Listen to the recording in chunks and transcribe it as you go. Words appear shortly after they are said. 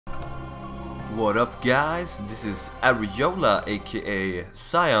What up guys, this is Ariola aka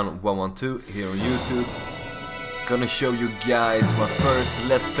Scion112 here on YouTube. Gonna show you guys my first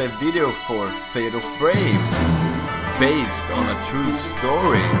Let's Play video for Fatal Frame, based on a true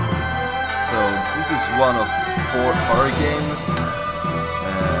story. So this is one of 4 horror games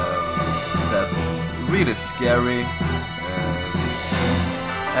that's really scary.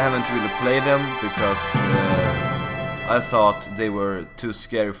 I haven't really played them because I thought they were too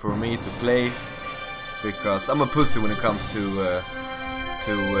scary for me to play, because I'm a pussy when it comes to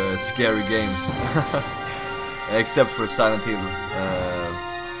scary games. Except for Silent Hill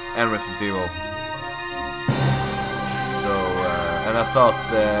and Resident Evil. So and I thought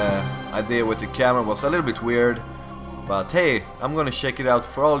the idea with the camera was a little bit weird, but hey, I'm gonna check it out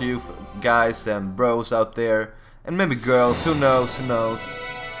for all you guys and bros out there, and maybe girls, who knows.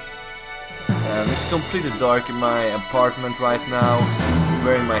 It's completely dark in my apartment right now,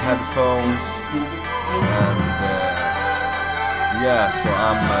 wearing my headphones, and yeah, so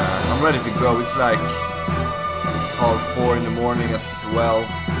I'm ready to go. It's like 4:30 in the morning as well,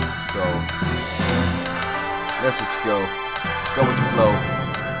 so let's just go with the flow.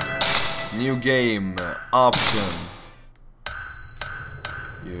 New game, option.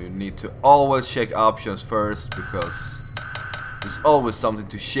 You need to always check options first, because there's always something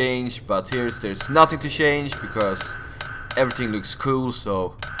to change, but there's nothing to change because everything looks cool.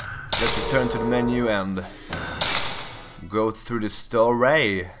 So let's return to the menu and go through the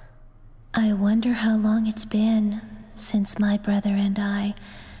story. I wonder how long it's been since my brother and I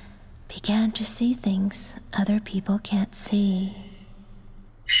began to see things other people can't see.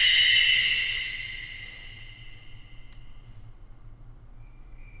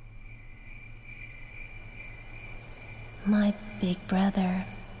 My big brother,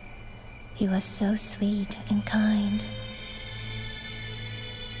 he was so sweet and kind.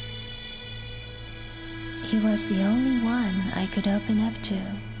 He was the only one I could open up to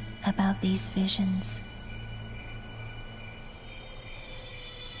about these visions.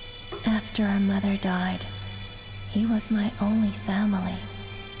 After our mother died, he was my only family.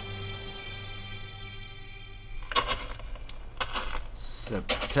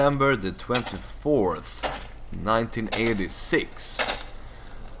 September the 24th, 1986.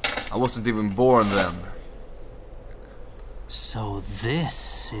 I wasn't even born then. So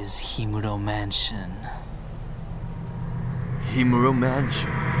this is Himuro Mansion. Himuro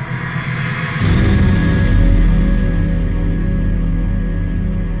Mansion.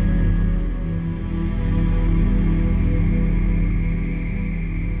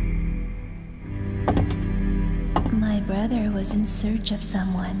 My brother was in search of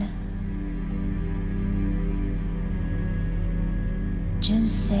someone.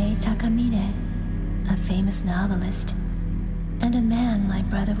 Junsei Takamine, a famous novelist, and a man my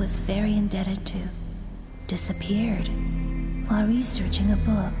brother was very indebted to, disappeared while researching a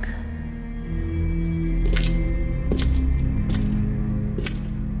book.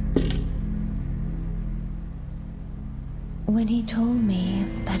 When he told me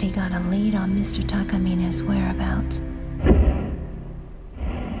that he got a lead on Mr. Takamine's whereabouts,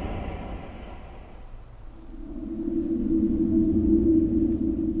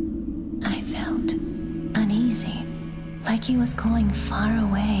 like he was going far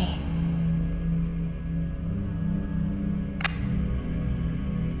away.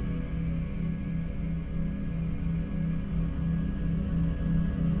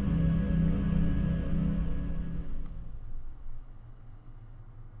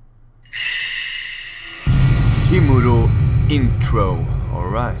 Himuro intro,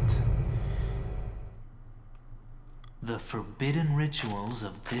 alright. The forbidden rituals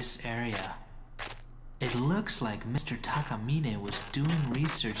of this area. It looks like Mr. Takamine was doing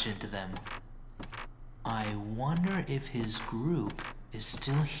research into them. I wonder if his group is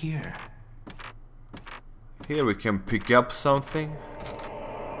still here. Here we can pick up something.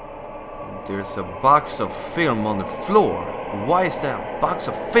 There's a box of film on the floor. Why is there a box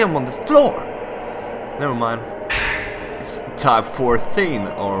of film on the floor? Never mind. It's type 14,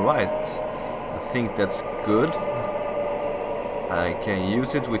 alright. I think that's good. I can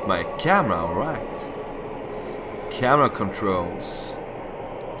use it with my camera, alright. Camera controls.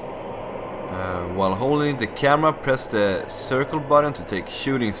 While holding the camera, press the circle button to take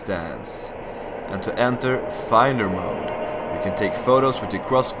shooting stance, and to enter finder mode. You can take photos with the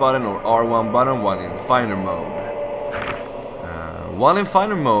cross button or R1 button while in finder mode. While in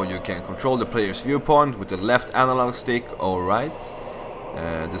finder mode, you can control the player's viewpoint with the left analog stick, alright.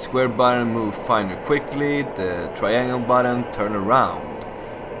 The square button, move finder quickly. The triangle button, turn around.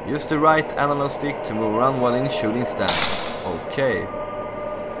 Use the right analog stick to move around while in shooting stance. Okay.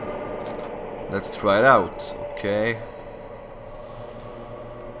 Let's try it out. Okay.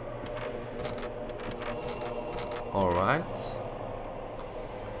 Alright.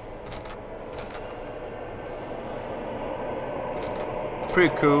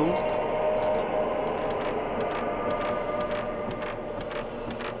 Pretty cool.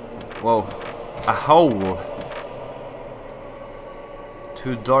 Whoa. A hole.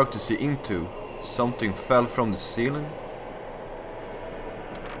 Too dark to see into. Something fell from the ceiling.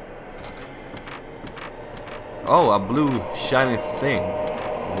 Oh, a blue shiny thing.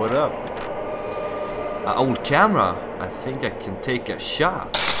 What up? An old camera. I think I can take a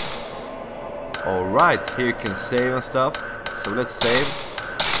shot. Alright, here you can save and stuff. So let's save.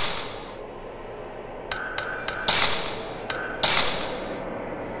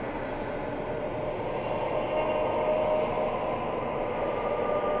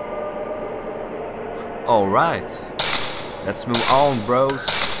 Alright. Let's move on, bros.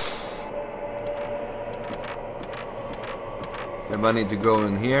 Then I need to go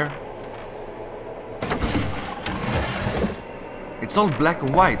in here. It's all black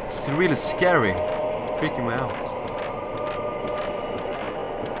and white. It's really scary. Freaking me out.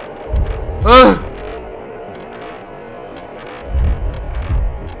 Ah!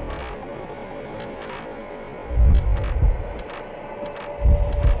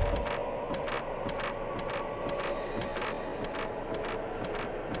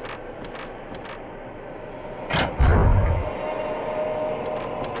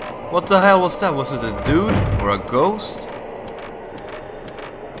 What the hell was that? Was it a dude or a ghost?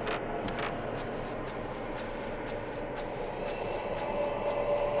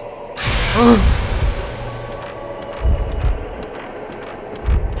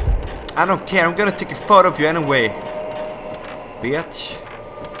 I don't care, I'm gonna take a photo of you anyway. Bitch.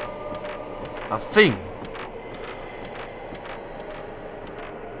 A thing.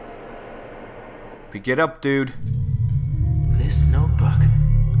 Pick it up, dude. This notebook.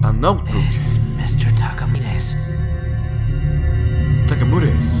 A notebook. It's Mr. Takamine's.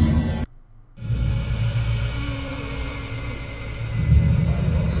 Takamure's.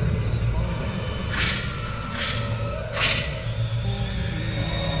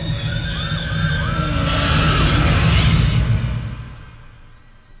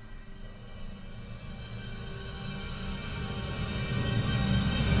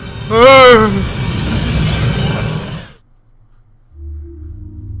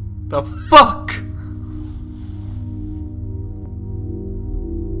 The fuck?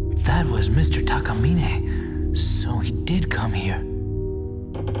 That was Mr. Takamine. So he did come here.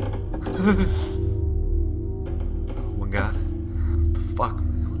 Oh my god. What the fuck,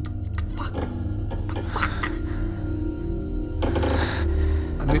 man? What the fuck? What the fuck?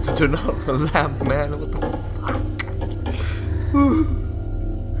 I need to turn on a lamp, man. What the fuck?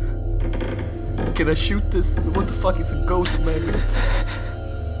 Can I shoot this? What the fuck? It's a ghost, man.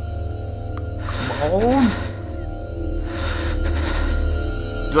 Come on.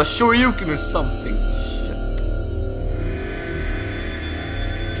 Do I show you can do something? Shit.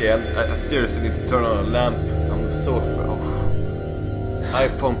 Okay, I seriously need to turn on a lamp. I'm so afraid. Oh.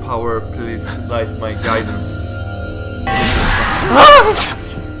 iPhone power, please light my guidance.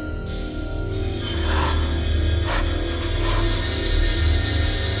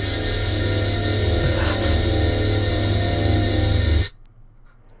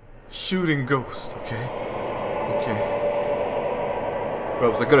 Shooting ghost, okay? Okay.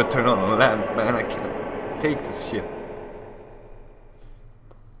 Bros, I gotta turn on a lamp, man. I can't take this shit.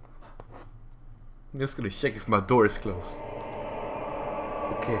 I'm just gonna check if my door is closed.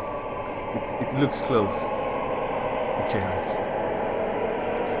 Okay. It looks closed. Okay, let's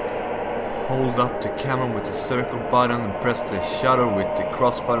hold up the camera with the circle button and press the shutter with the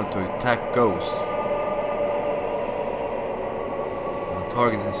cross button to attack ghosts.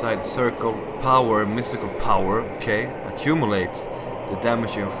 Targets inside the circle. Power, mystical power, okay, accumulates. The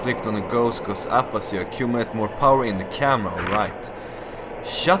damage you inflict on the ghost goes up as you accumulate more power in the camera, alright.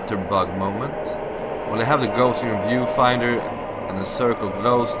 Shutterbug moment. While you have the ghost in your viewfinder and the circle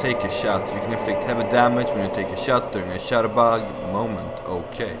glows, take a shot. You can inflict heavy damage when you take a shot during a shutterbug moment,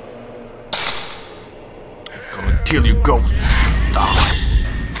 okay. I'm gonna kill you, ghost. Die.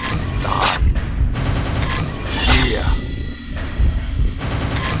 Die. Yeah.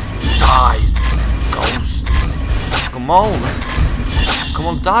 Die, ghost. Come on, man. Come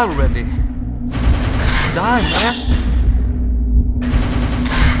on, die already. Die, man.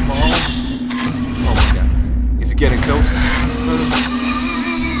 Come on. Oh my god. Is it getting closer?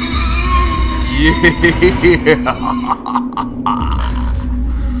 Yeah.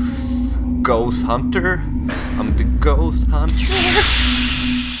 Ghost hunter. I'm the ghost hunter.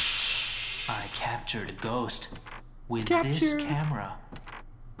 I captured a ghost with this camera.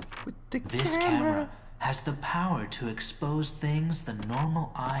 This camera has the power to expose things the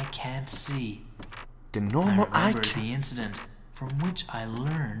normal eye can't see. The normal I eye remember can't. the incident from which I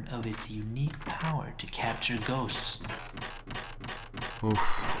learned of its unique power to capture ghosts. Oof,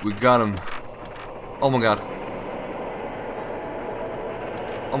 we got him. Oh my god.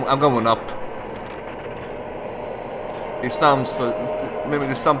 Oh, I'm going up. It sounds maybe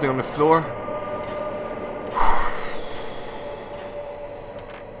there's something on the floor.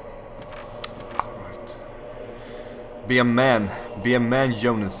 Alright. Be a man. Be a man,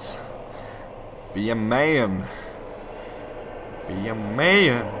 Jonas. Be a man. Be a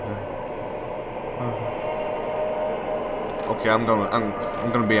man. Okay, I'm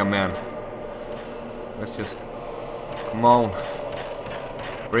gonna be a man. Let's just come on.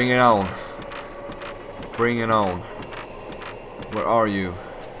 Bring it on. Bring it on. Where are you?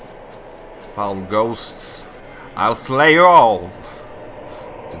 Foul ghosts. I'll slay you all.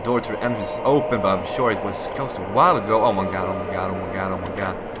 The door to the entrance is open, but I'm sure it was closed a while ago. Oh my god, oh my god, oh my god, oh my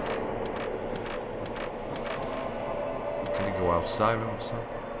god. Can it go outside or something?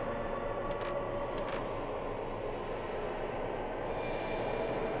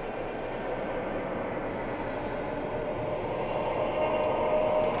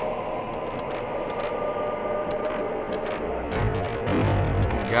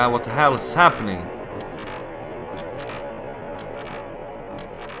 God, what the hell is happening?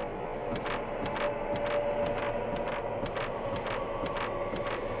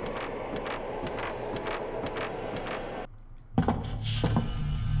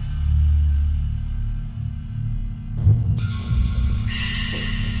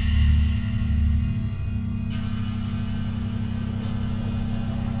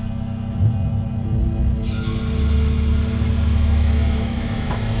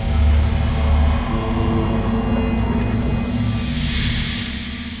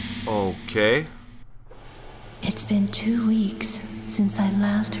 Okay. It's been 2 weeks since I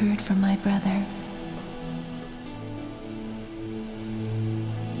last heard from my brother.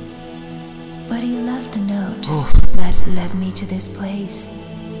 But he left a note that led me to this place.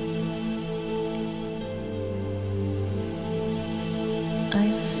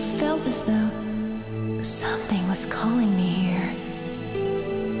 I felt as though something was calling me here.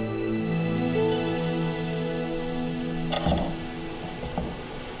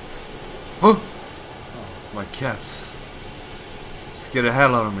 Oh, my cats. Scared the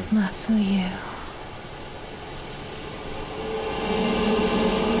hell out of me. Mathuyu.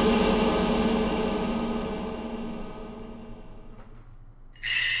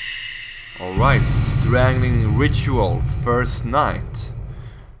 Alright, strangling ritual, first night.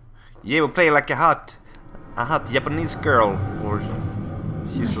 Yeah, we play like a hot Japanese girl, or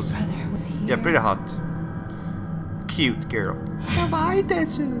she's My so, brother was here. yeah, pretty hot, cute girl.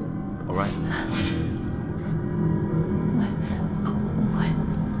 Alright. What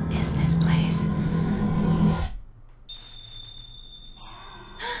is this place?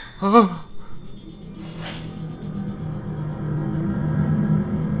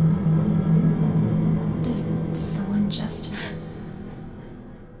 Did someone just...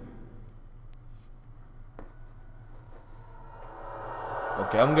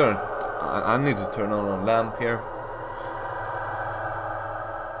 Okay, I need to turn on a lamp here.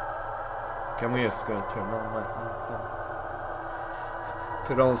 Can we just gonna turn on my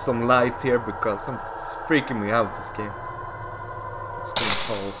put on some light here because it's freaking me out, this game. It's gonna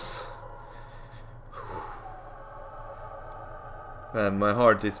pause. Man, my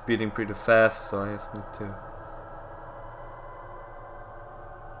heart is beating pretty fast, so I just need to...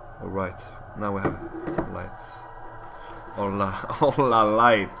 Alright, now we have lights. Hola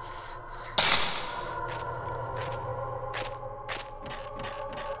lights.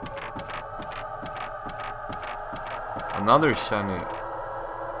 Another shiny.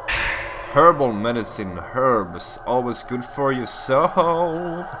 Herbal medicine, herbs, always good for your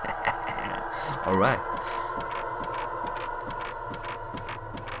soul. Alright.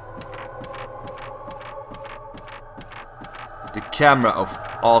 The camera of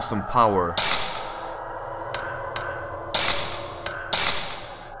awesome power.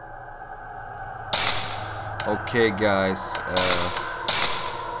 Okay guys,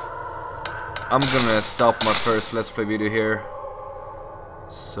 I'm gonna stop my first Let's Play video here.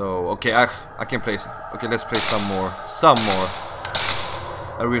 So, okay, I can play. Okay, let's play some more.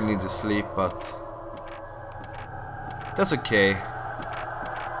 I really need to sleep, but that's okay.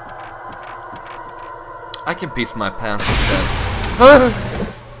 I can piss my pants instead.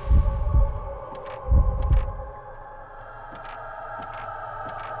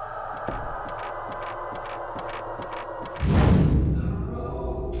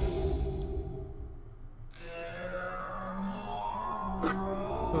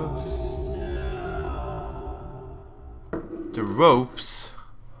 ropes.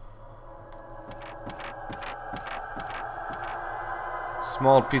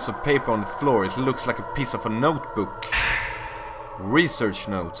 Small piece of paper on the floor. It looks like a piece of a notebook. Research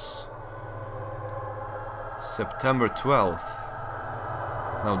notes. September 12th.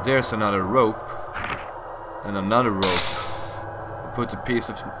 Now there's another rope. And another rope. I put a piece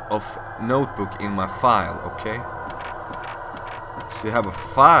of notebook in my file, okay? So you have a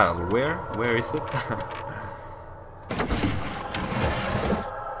file. Where is it?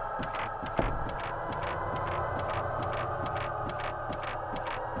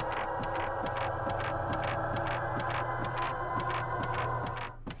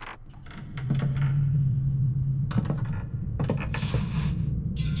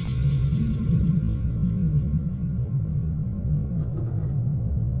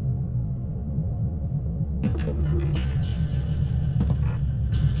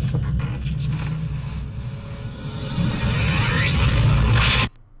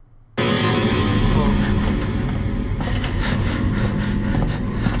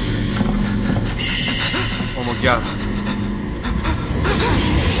 Oh my god.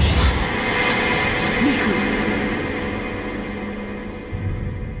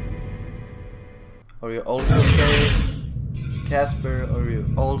 Are you also afraid? Casper, are you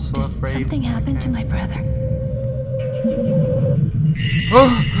also afraid? Something happened to my brother.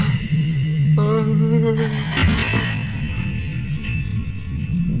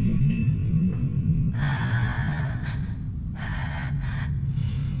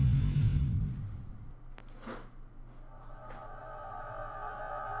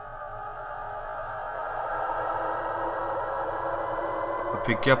 I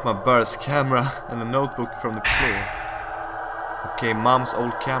pick up my brother's camera and a notebook from the floor. Okay, mom's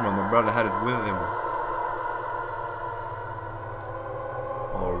old camera, my brother had it with him.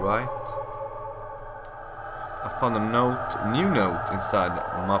 Alright. I found a new note inside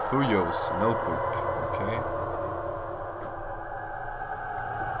Mafuyo's notebook. Okay.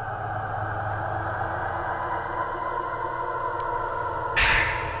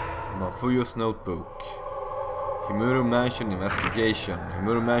 Mafuyo's notebook. Himuro Mansion investigation.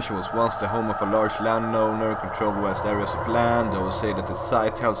 Himuro Mansion was once the home of a large landowner, controlled vast areas of land. Those say that the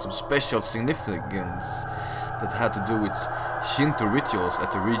site held some special significance that had to do with Shinto rituals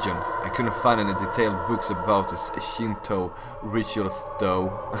at the region. I couldn't find any detailed books about this Shinto rituals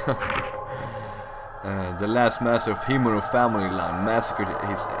though. The last master of Himuro family line massacred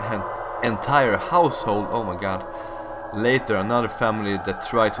his entire household. Oh my god. Later, another family that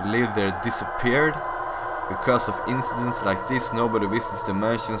tried to live there disappeared. Because of incidents like this, nobody visits the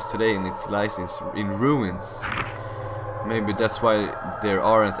mansions today and it lies in ruins. Maybe that's why there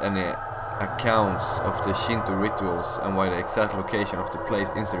aren't any accounts of the Shinto rituals and why the exact location of the place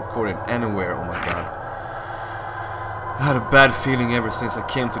isn't recorded anywhere. Oh my god. I had a bad feeling ever since I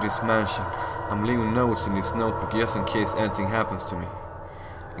came to this mansion. I'm leaving notes in this notebook just in case anything happens to me.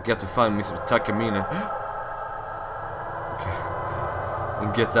 I got to find Mr. Takamine.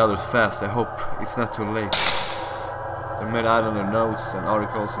 And get out as fast. I hope it's not too late. They made out on the notes and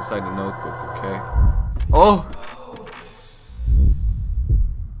articles inside the notebook, okay? Oh!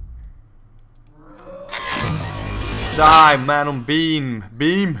 Die, man on beam!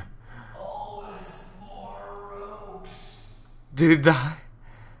 Beam! Did he die?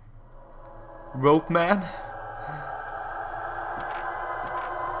 Rope man?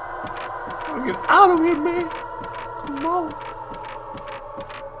 Oh, get out of here, man! Come on!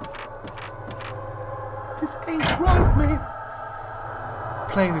 This ain't right, man.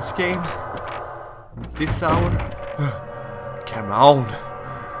 Playing this game this hour. Camera on.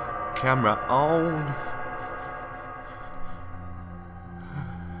 Camera on.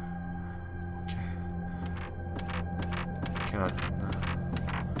 Okay. Cannot.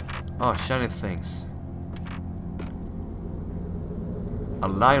 Oh, shiny things. A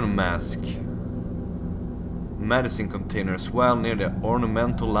lion mask. Medicine container as well near the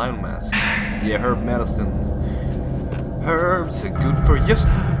ornamental lion mask. Yeah, herb medicine. Herbs are good for yes.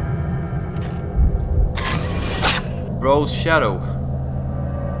 Bro's shadow.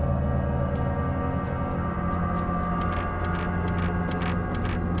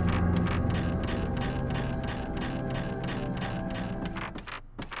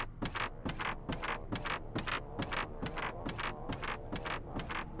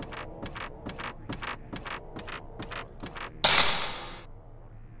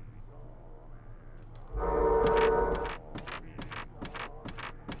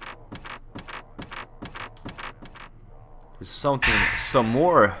 Something, some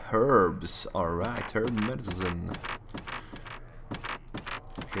more herbs. Alright, herb medicine.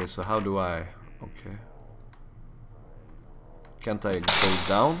 Okay, so how do I... Okay. Can't I go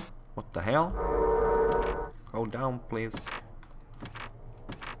down? What the hell? Go down, please.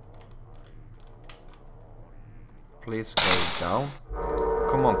 Please go down.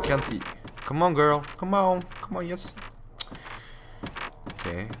 Come on, can't he? Come on, girl. Come on. Come on, yes.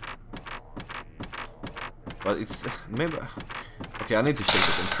 Okay. But it's maybe. Okay, I need to check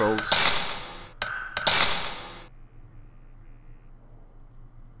the controls.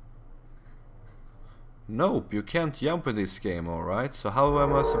 Nope, you can't jump in this game, alright? So how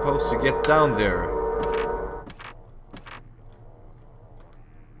am I supposed to get down there?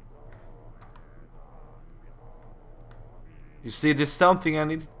 You see, there's something I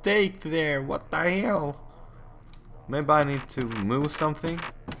need to take there. What the hell? Maybe I need to move something?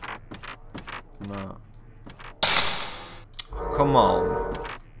 No. Come on.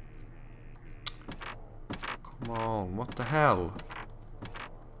 Come on, what the hell?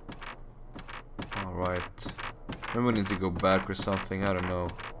 Alright. Maybe we need to go back or something, I don't know.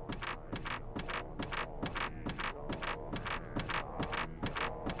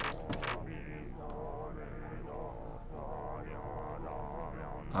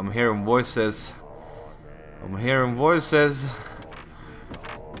 I'm hearing voices. I'm hearing voices.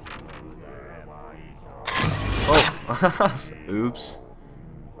 Oh, oops.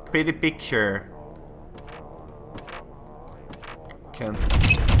 Pretty picture. Can't.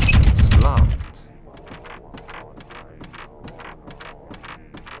 It's locked.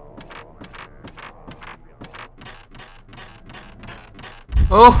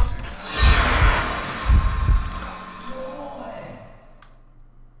 Oh!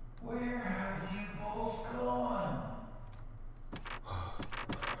 Where have you both gone?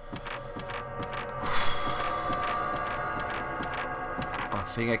 I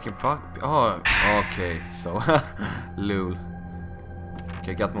think I can pop. Oh, okay. So, lol.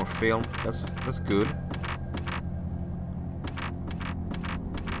 Okay, got more film. That's good.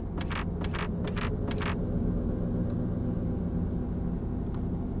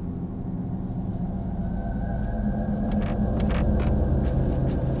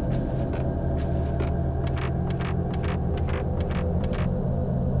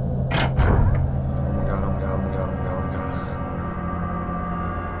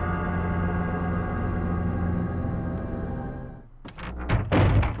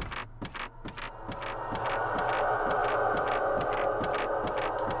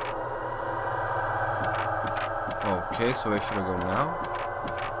 Okay, so where should I go now?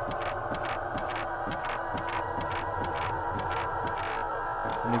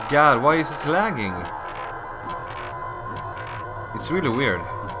 Oh my god, why is it lagging? It's really weird.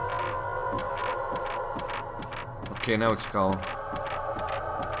 Okay, now it's gone.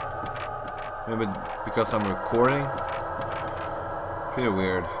 Maybe because I'm recording? Pretty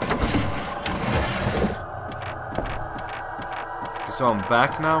weird. Okay, so I'm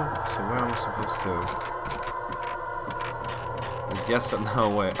back now? So where am I supposed to? I guess that no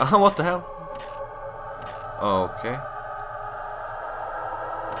way. Ah, what the hell? Oh, okay.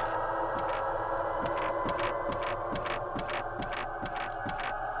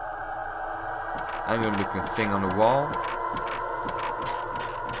 Angle looking thing on the wall.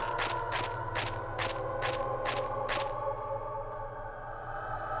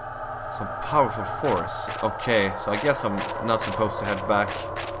 Some powerful force. Okay, so I guess I'm not supposed to head back.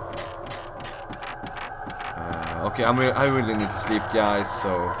 Okay, I really need to sleep, guys,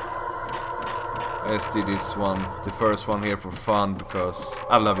 so I just did this one, the first one here for fun, because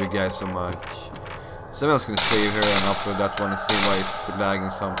I love you guys so much. So I'm just gonna save here and upload that one and see why it's lagging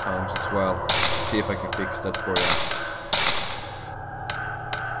sometimes as well. See if I can fix that for you.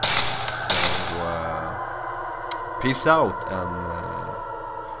 So, peace out, and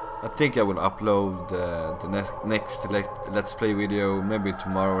I think I will upload the next Let's Play video maybe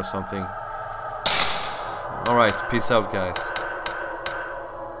tomorrow or something. Alright, peace out, guys.